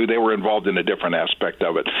Politico. They were involved in a different aspect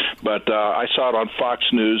of it. But I saw it on Fox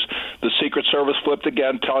News. The Secret Service flipped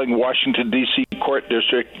again, telling Washington D.C. Court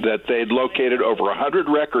District that they'd located over 100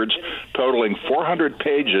 records totaling 400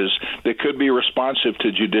 pages that could be responsive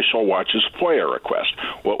to Judicial Watch's FOIA request.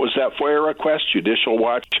 What was that FOIA request? Judicial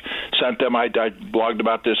Watch sent them. I blogged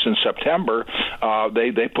about this in September.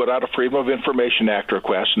 They put out a Freedom of Information Act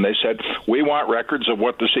request, and they said, we want records of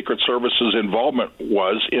what the Secret Service's involvement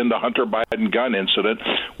was in the Hunter Biden gun incident,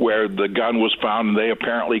 where the gun was found, and they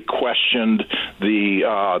apparently questioned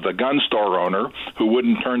the gun store owner who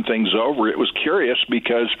wouldn't turn things over. It was curious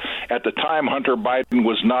because at the time, Hunter Biden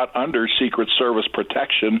was not under Secret Service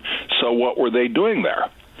protection, so what were they doing there?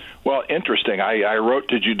 Well, interesting. I wrote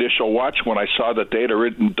to Judicial Watch when I saw that they'd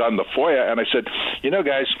done the FOIA, and I said,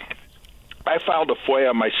 guys, I filed a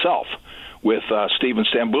FOIA myself with Stephen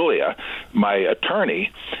Stambulia, my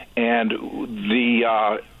attorney, and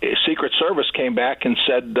the Secret Service came back and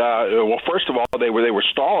said, well, first of all, they were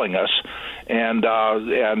stalling us, and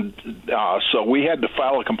so we had to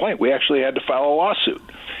file a complaint. We actually had to file a lawsuit.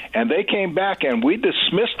 And they came back, and we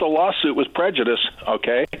dismissed the lawsuit with prejudice,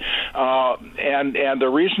 okay? And the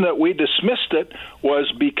reason that we dismissed it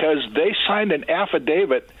was because they signed an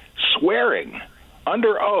affidavit swearing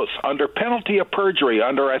under oath, under penalty of perjury,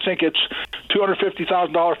 under, I think it's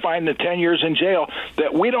 $250,000 fine and 10 years in jail,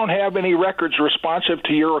 that we don't have any records responsive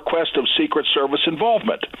to your request of Secret Service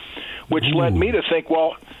involvement, which led me to think,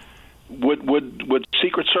 well, would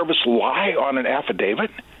Secret Service lie on an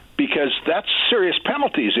affidavit? Because that's serious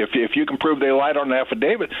penalties. If you can prove they lied on an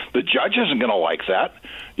affidavit, the judge isn't going to like that.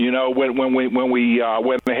 When we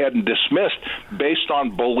went ahead and dismissed based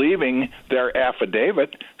on believing their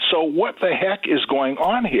affidavit. So what the heck is going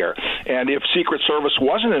on here? And if Secret Service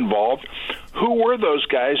wasn't involved, who were those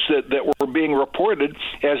guys that were being reported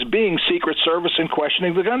as being Secret Service and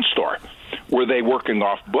questioning the gun store? Were they working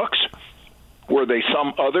off books? Were they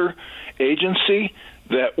some other agency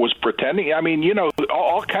that was pretending? I mean,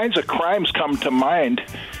 all kinds of crimes come to mind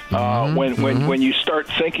when you start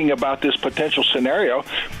thinking about this potential scenario.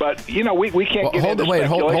 But, we can't get into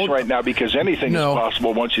speculation right now because anything is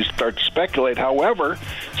possible once you start to speculate. However,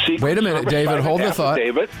 wait a minute, David, hold the thought.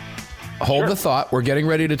 Hold the thought. We're getting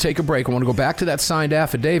ready to take a break. I want to go back to that signed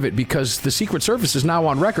affidavit because the Secret Service is now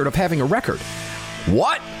on record of having a record.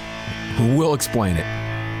 What? We'll explain it.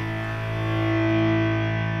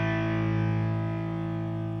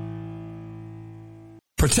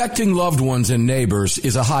 Protecting loved ones and neighbors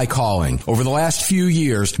is a high calling. Over the last few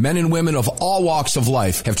years, men and women of all walks of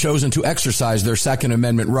life have chosen to exercise their Second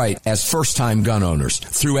Amendment right as first-time gun owners.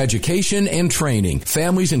 Through education and training,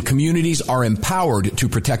 families and communities are empowered to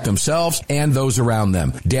protect themselves and those around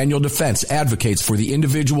them. Daniel Defense advocates for the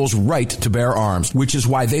individual's right to bear arms, which is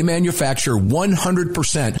why they manufacture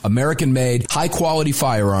 100% American-made, high-quality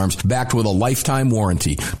firearms backed with a lifetime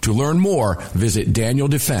warranty. To learn more, visit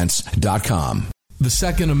DanielDefense.com. The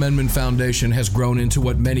Second Amendment Foundation has grown into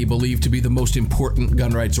what many believe to be the most important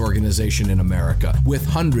gun rights organization in America. With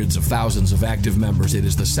hundreds of thousands of active members, it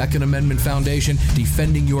is the Second Amendment Foundation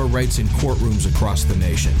defending your rights in courtrooms across the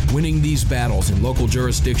nation. Winning these battles in local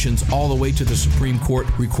jurisdictions all the way to the Supreme Court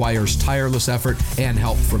requires tireless effort and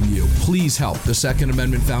help from you. Please help the Second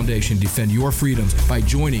Amendment Foundation defend your freedoms by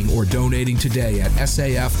joining or donating today at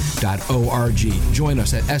saf.org. Join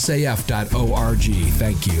us at saf.org.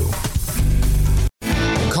 Thank you.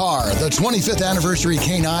 Car, the 25th anniversary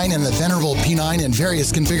K9 and the venerable P9 in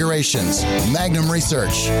various configurations. Magnum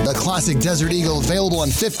Research, the classic Desert Eagle available in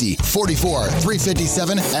 50, 44,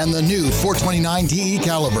 357, and the new 429 DE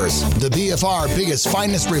calibers. The BFR biggest,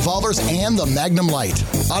 finest revolvers and the Magnum Light.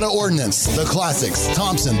 Auto Ordnance, the classics.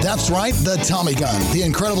 Thompson, that's right, the Tommy gun, the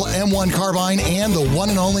incredible M1 carbine, and the one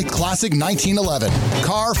and only classic 1911.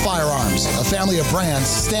 Car Firearms, a family of brands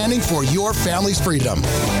standing for your family's freedom.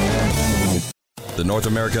 The North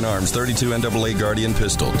American Arms 32 NAA Guardian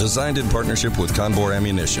pistol, designed in partnership with Conbor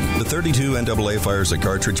Ammunition. The 32 NAA fires a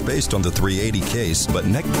cartridge based on the .380 case, but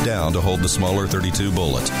neck down to hold the smaller .32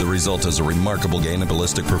 bullet. The result is a remarkable gain in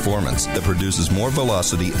ballistic performance that produces more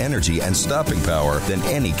velocity, energy, and stopping power than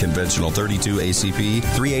any conventional .32 ACP,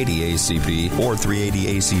 .380 ACP, or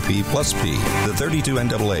 .380 ACP plus P. The 32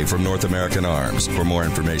 NAA from North American Arms. For more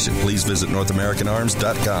information, please visit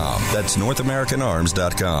NorthAmericanArms.com. That's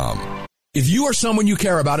NorthAmericanArms.com. If you or someone you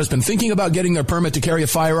care about has been thinking about getting their permit to carry a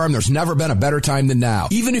firearm, there's never been a better time than now.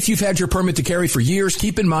 Even if you've had your permit to carry for years,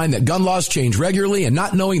 keep in mind that gun laws change regularly, and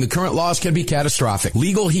not knowing the current laws can be catastrophic.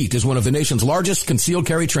 Legal Heat is one of the nation's largest concealed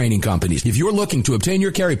carry training companies. If you're looking to obtain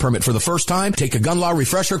your carry permit for the first time, take a gun law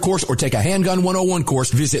refresher course or take a handgun 101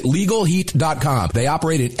 course, visit LegalHeat.com. They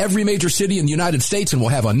operate in every major city in the United States and will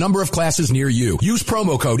have a number of classes near you. Use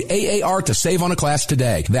promo code AAR to save on a class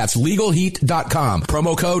today. That's LegalHeat.com.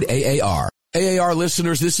 Promo code AAR. AAR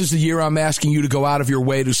listeners, this is the year I'm asking you to go out of your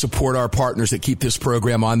way to support our partners that keep this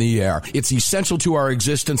program on the air. It's essential to our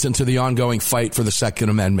existence and to the ongoing fight for the Second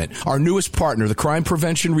Amendment. Our newest partner, the Crime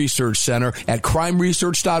Prevention Research Center at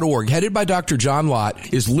crimeresearch.org, headed by Dr. John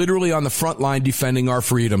Lott, is literally on the front line defending our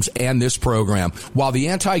freedoms and this program. While the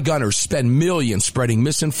anti-gunners spend millions spreading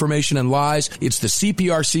misinformation and lies, it's the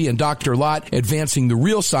CPRC and Dr. Lott advancing the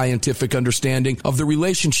real scientific understanding of the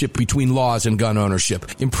relationship between laws and gun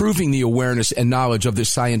ownership, improving the awareness and knowledge of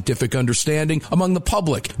this scientific understanding among the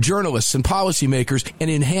public, journalists, and policymakers, and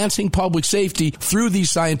enhancing public safety through these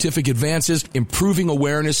scientific advances, improving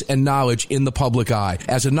awareness and knowledge in the public eye.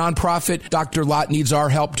 As a nonprofit, Dr. Lott needs our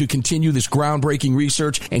help to continue this groundbreaking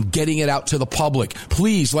research and getting it out to the public.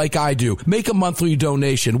 Please, like I do, make a monthly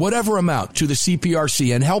donation, whatever amount, to the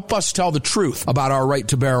CPRC and help us tell the truth about our right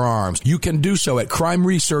to bear arms. You can do so at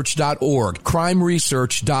crimeresearch.org.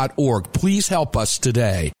 crimeresearch.org. Please help us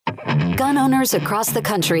today. Gun owners across the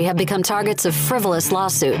country have become targets of frivolous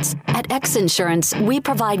lawsuits. At X Insurance, we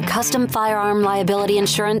provide custom firearm liability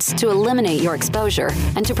insurance to eliminate your exposure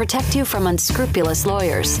and to protect you from unscrupulous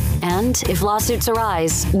lawyers. And if lawsuits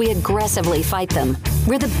arise, we aggressively fight them.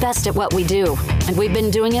 We're the best at what we do, and we've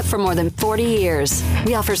been doing it for more than 40 years.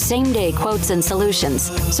 We offer same-day quotes and solutions.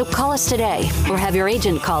 So call us today or have your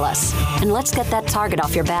agent call us, and let's get that target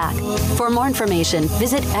off your back. For more information,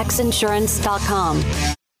 visit xinsurance.com.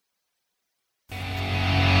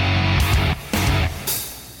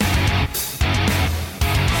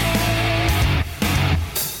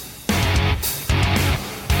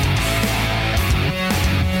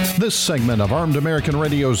 This segment of Armed American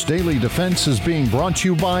Radio's Daily Defense is being brought to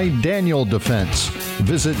you by Daniel Defense.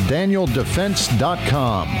 Visit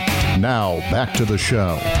DanielDefense.com. Now, back to the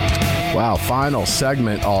show. Wow, final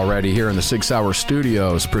segment already here in the 6 Hour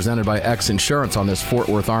Studios, presented by X Insurance on this Fort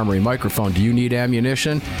Worth Armory microphone. Do you need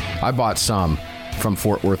ammunition? I bought some from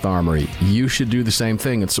Fort Worth Armory. You should do the same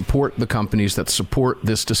thing and support the companies that support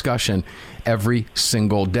this discussion every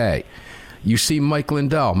single day. You see Mike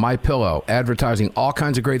Lindell, MyPillow, advertising all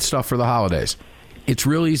kinds of great stuff for the holidays. It's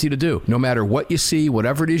real easy to do. No matter what you see,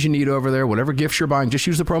 whatever it is you need over there, whatever gifts you're buying, just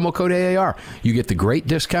use the promo code AAR. You get the great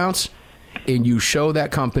discounts, and you show that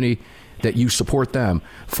company that you support them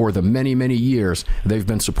for the many, many years they've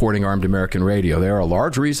been supporting Armed American Radio. They are a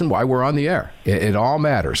large reason why we're on the air. It all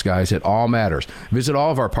matters, guys. It all matters. Visit all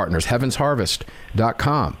of our partners,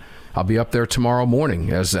 heavensharvest.com. I'll be up there tomorrow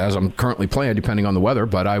morning, as I'm currently planned, depending on the weather,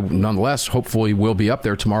 but I nonetheless hopefully will be up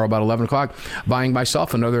there tomorrow about 11 o'clock buying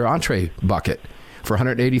myself another entree bucket for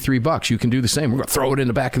 $183. You can do the same. We're going to throw it in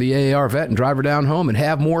the back of the AAR Vet and drive her down home and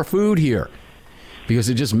have more food here, because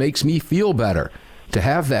it just makes me feel better to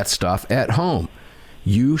have that stuff at home.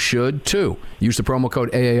 you should too. Use the promo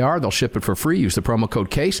code AAR. They'll ship it for free. Use the promo code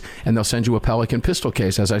CASE, and they'll send you a Pelican pistol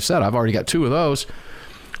case. As I said, I've already got 2 of those.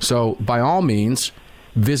 So by all means,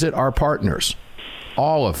 visit our partners.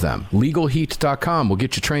 All of them. LegalHeat.com will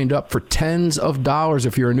get you trained up for tens of dollars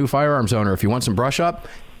if you're a new firearms owner. If you want some brush up,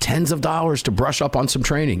 tens of dollars to brush up on some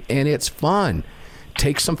training. And it's fun.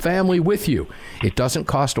 Take some family with you. It doesn't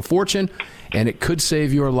cost a fortune, and it could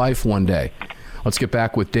save your life one day. Let's get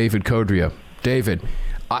back with David Codrea. David,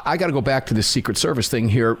 I got to go back to this Secret Service thing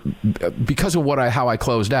here because of how I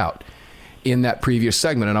closed out in that previous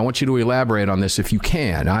segment, and I want you to elaborate on this if you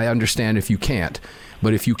can. I understand if you can't,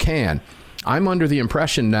 but if you can, I'm under the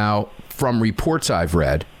impression now from reports I've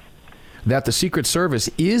read that the Secret Service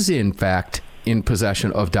is in fact in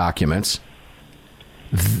possession of documents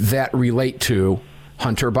that relate to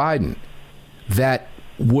Hunter Biden that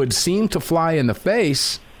would seem to fly in the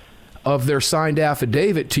face of their signed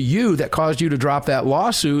affidavit to you that caused you to drop that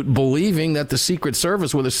lawsuit, believing that the Secret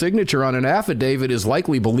Service with a signature on an affidavit is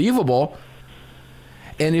likely believable.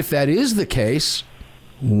 And if that is the case,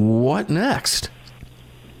 what next?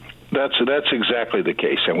 That's exactly the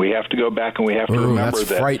case, and we have to go back and we have to remember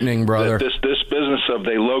that's frightening, brother. That this business of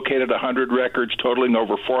they located 100 records totaling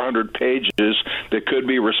over 400 pages that could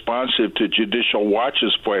be responsive to Judicial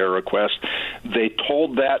Watch's FOIA request. They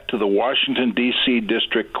told that to the Washington, D.C.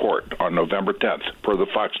 District Court on November 10th, per the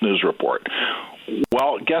Fox News report.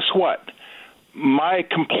 Well, guess what? My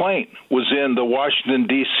complaint was in the Washington,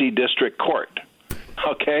 D.C. District Court.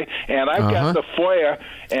 Okay, and I've got the FOIA,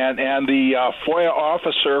 and the FOIA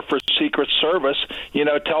officer for Secret Service,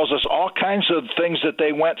 tells us all kinds of things that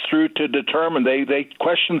they went through to determine. They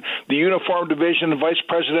questioned the Uniform Division and Vice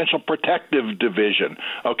Presidential Protective Division.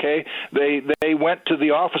 Okay, they went to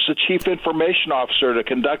the Office of Chief Information Officer to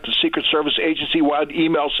conduct a Secret Service agency-wide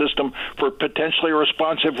email system for potentially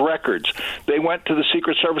responsive records. They went to the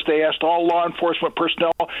Secret Service. They asked all law enforcement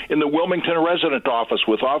personnel in the Wilmington resident office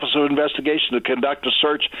with Office of Investigation to conduct a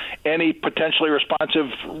search any potentially responsive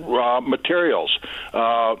materials,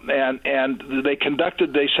 and they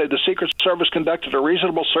said the Secret Service conducted a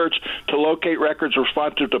reasonable search to locate records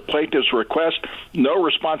responsive to plaintiff's request. No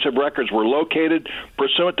responsive records were located.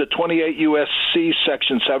 Pursuant to 28 U.S.C.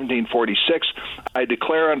 Section 1746, I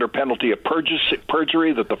declare under penalty of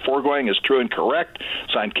perjury that the foregoing is true and correct.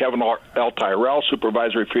 Signed, Kevin L. Tyrell,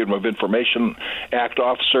 Supervisory Freedom of Information Act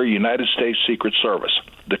Officer, United States Secret Service.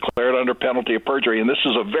 Declared under penalty of perjury, and this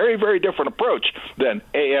is a very, very different approach than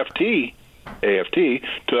AFT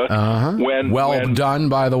took when done,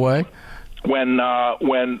 by the way. When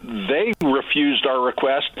they refused our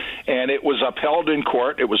request and it was upheld in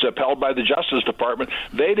court, it was upheld by the Justice Department,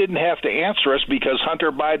 they didn't have to answer us because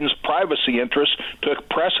Hunter Biden's privacy interests took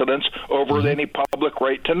precedence over any public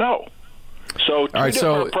right to know. So two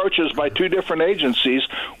different approaches by two different agencies.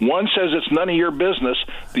 One says it's none of your business.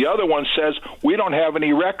 The other one says we don't have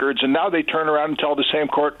any records. And now they turn around and tell the same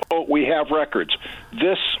court, oh, we have records.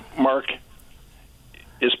 This, Mark,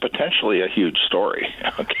 is potentially a huge story.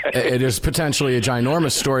 Okay? It is potentially a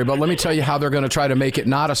ginormous story, but let me tell you how they're going to try to make it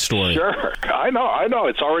not a story. Sure. I know.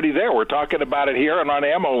 It's already there. We're talking about it here and on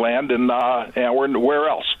Ammo Land, and where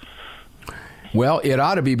else? Well, it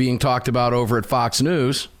ought to be being talked about over at Fox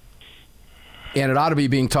News. And it ought to be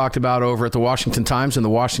being talked about over at the Washington Times and the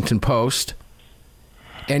Washington Post.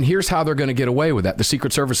 And here's how they're going to get away with that. The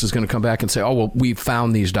Secret Service is going to come back and say, oh, well, we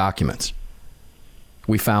found these documents.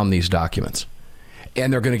 We found these documents.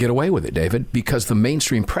 And they're going to get away with it, David, because the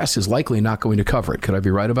mainstream press is likely not going to cover it. Could I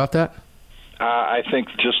be right about that? I think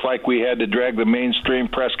just like we had to drag the mainstream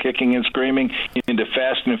press kicking and screaming into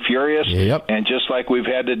Fast and Furious, and just like we've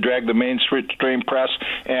had to drag the mainstream press,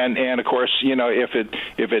 and of course,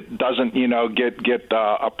 if it doesn't get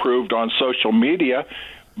approved on social media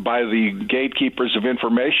by the gatekeepers of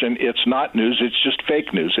information, it's not news. It's just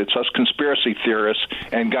fake news. It's us conspiracy theorists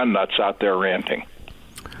and gun nuts out there ranting.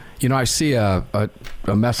 I see a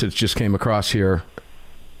message just came across here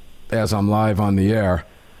as I'm live on the air.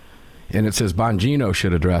 And it says Bongino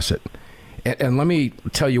should address it. And let me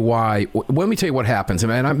tell you why. Let me tell you what happens.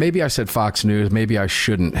 Maybe I said Fox News. Maybe I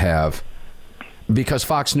shouldn't have. Because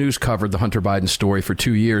Fox News covered the Hunter Biden story for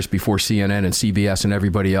 2 years before CNN and CBS and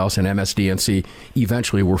everybody else and MSDNC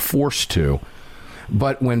eventually were forced to.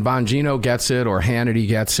 But when Bongino gets it or Hannity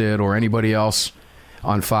gets it or anybody else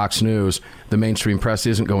on Fox News, the mainstream press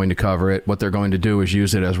isn't going to cover it. What they're going to do is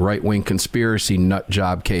use it as right-wing conspiracy nut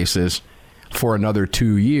job cases for another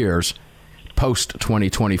 2 years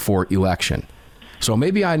post-2024 election. So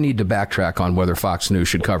maybe I need to backtrack on whether Fox News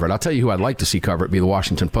should cover it. I'll tell you who I'd like to see cover it. Be the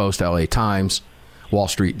Washington Post, LA Times, Wall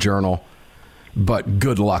Street Journal, But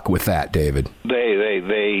good luck with that, David.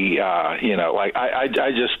 Like I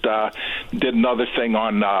just did another thing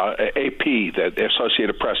on AP that the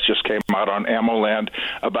Associated Press just came out on AmmoLand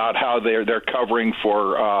about how they're covering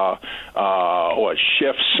for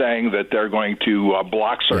Schiff saying that they're going to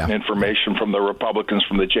block certain information from the Republicans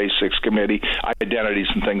from the J6 committee, identities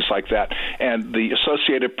and things like that. And the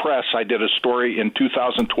Associated Press, I did a story in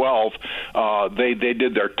 2012. They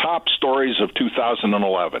did their top stories of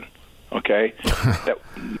 2011. Okay,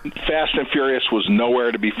 Fast and Furious was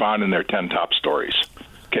nowhere to be found in their 10 top stories.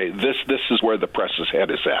 Okay, this is where the press's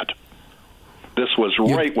head is at. This was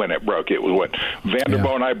right when it broke. It was when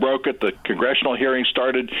Vanderboe and I broke it. The congressional hearing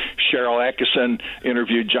started. Cheryl Atkinson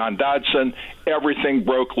interviewed John Dodson. Everything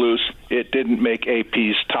broke loose. It didn't make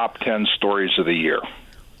AP's top 10 stories of the year.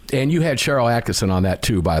 And you had Cheryl Atkinson on that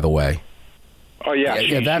too, by the way. Oh yeah,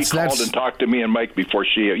 she called and talked to me and Mike before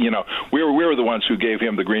she. We were the ones who gave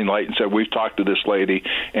him the green light and said we've talked to this lady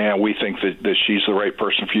and we think that she's the right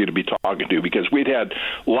person for you to be talking to, because we'd had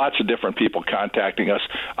lots of different people contacting us.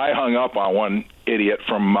 I hung up on one idiot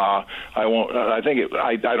from I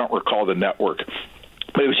don't recall the network,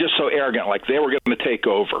 but it was just so arrogant, like they were going to take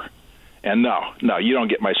over. And no, you don't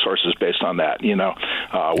get my sources based on that. We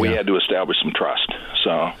had to establish some trust.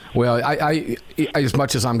 So, well, I as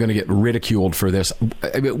much as I'm going to get ridiculed for this,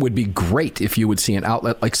 it would be great if you would see an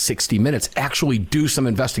outlet like 60 Minutes actually do some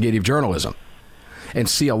investigative journalism and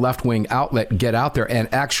see a left-wing outlet get out there and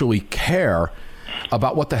actually care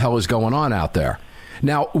about what the hell is going on out there.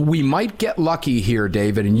 Now, we might get lucky here,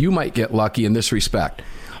 David, and you might get lucky in this respect.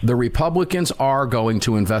 The Republicans are going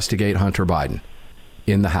to investigate Hunter Biden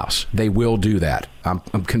in the House. They will do that. I'm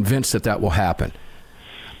convinced that will happen.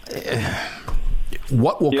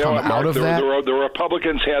 What will come out of that? The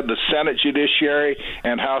Republicans had the Senate Judiciary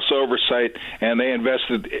and House Oversight, and they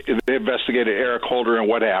investigated Eric Holder and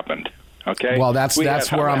what happened. Okay. Well, that's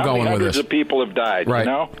where I'm going with this. Hundreds of people have died.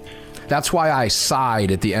 Right. That's why I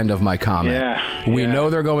sighed at the end of my comment. We know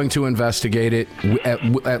they're going to investigate it.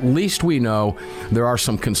 At least we know there are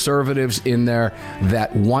some conservatives in there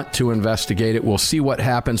that want to investigate it. We'll see what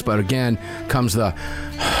happens. But again, comes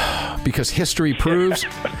because history proves,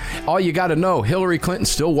 all you got to know, Hillary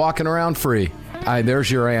Clinton's still walking around free. There's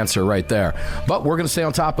your answer right there. But we're going to stay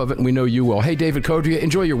on top of it, and we know you will. Hey, David Codrea,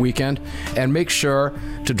 enjoy your weekend, and make sure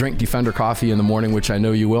to drink Defender coffee in the morning, which I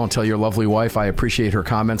know you will, and tell your lovely wife I appreciate her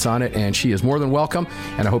comments on it, and she is more than welcome,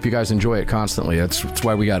 and I hope you guys enjoy it constantly. That's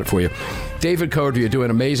why we got it for you. David Codrea doing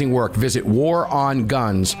amazing work. Visit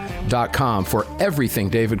waronguns.com for everything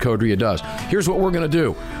David Codrea does. Here's what we're going to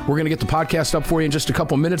do. We're going to get the podcast up for you in just a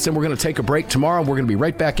couple minutes, and we're going to take a break tomorrow, and we're going to be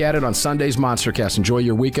right back at it on Sunday's Monstercast. Enjoy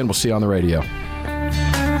your weekend. We'll see you on the radio.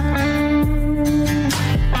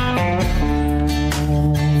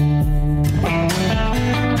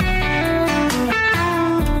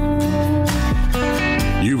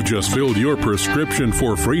 You've just filled your prescription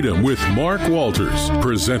for freedom with Mark Walters,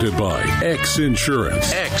 presented by X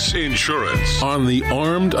Insurance. X Insurance on the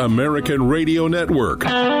Armed American Radio Network.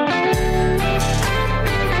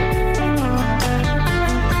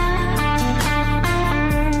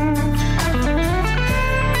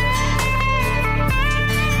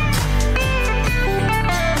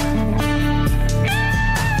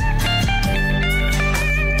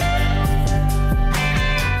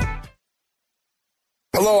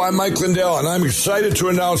 Hello, I'm Mike Lindell, and I'm excited to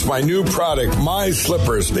announce my new product, My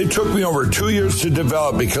Slippers. They took me over 2 years to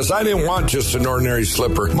develop because I didn't want just an ordinary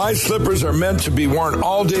slipper. My slippers are meant to be worn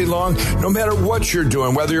all day long, no matter what you're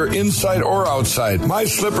doing, whether you're inside or outside. My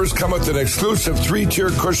slippers come with an exclusive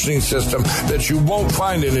 3-tier cushioning system that you won't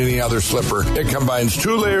find in any other slipper. It combines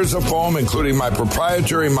 2 layers of foam, including my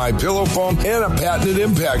proprietary My Pillow foam and a patented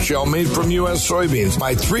impact gel made from U.S. soybeans.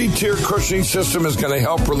 My 3-tier cushioning system is going to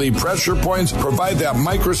help relieve pressure points, provide that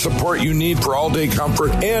micro support you need for all-day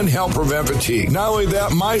comfort, and help prevent fatigue. Not only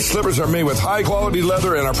that, my slippers are made with high-quality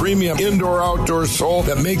leather and a premium indoor-outdoor sole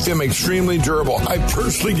that make them extremely durable. I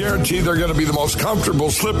personally guarantee they're going to be the most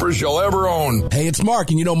comfortable slippers you'll ever own. Hey, it's Mark,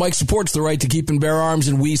 and you know Mike supports the right to keep and bear arms,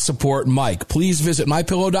 and we support Mike. Please visit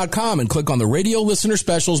MyPillow.com and click on the radio listener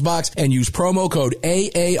specials box and use promo code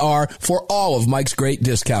AAR for all of Mike's great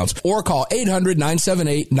discounts. Or call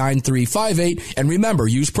 800-978-9358, and remember,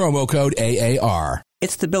 use promo code AAR.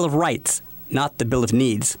 It's the Bill of Rights, not the Bill of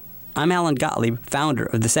Needs. I'm Alan Gottlieb, founder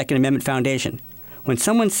of the Second Amendment Foundation. When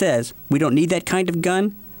someone says we don't need that kind of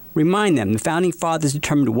gun, remind them the Founding Fathers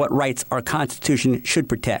determined what rights our Constitution should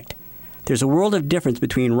protect. There's a world of difference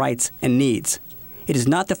between rights and needs. It is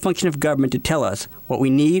not the function of government to tell us what we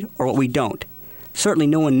need or what we don't. Certainly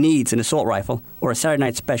no one needs an assault rifle or a Saturday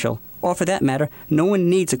night special, or for that matter, no one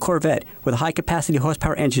needs a Corvette with a high-capacity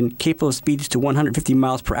horsepower engine capable of speeds to 150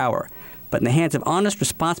 miles per hour. But in the hands of honest,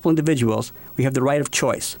 responsible individuals, we have the right of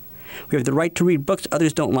choice. We have the right to read books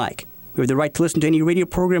others don't like. We have the right to listen to any radio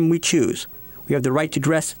program we choose. We have the right to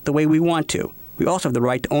dress the way we want to. We also have the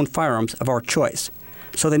right to own firearms of our choice.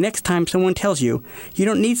 So the next time someone tells you you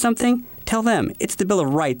don't need something, tell them it's the Bill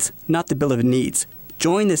of Rights, not the Bill of Needs.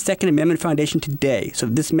 Join the Second Amendment Foundation today so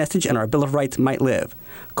that this message and our Bill of Rights might live.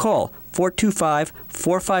 Call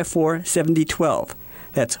 425-454-7012.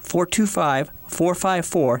 That's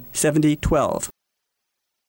 425-454-7012.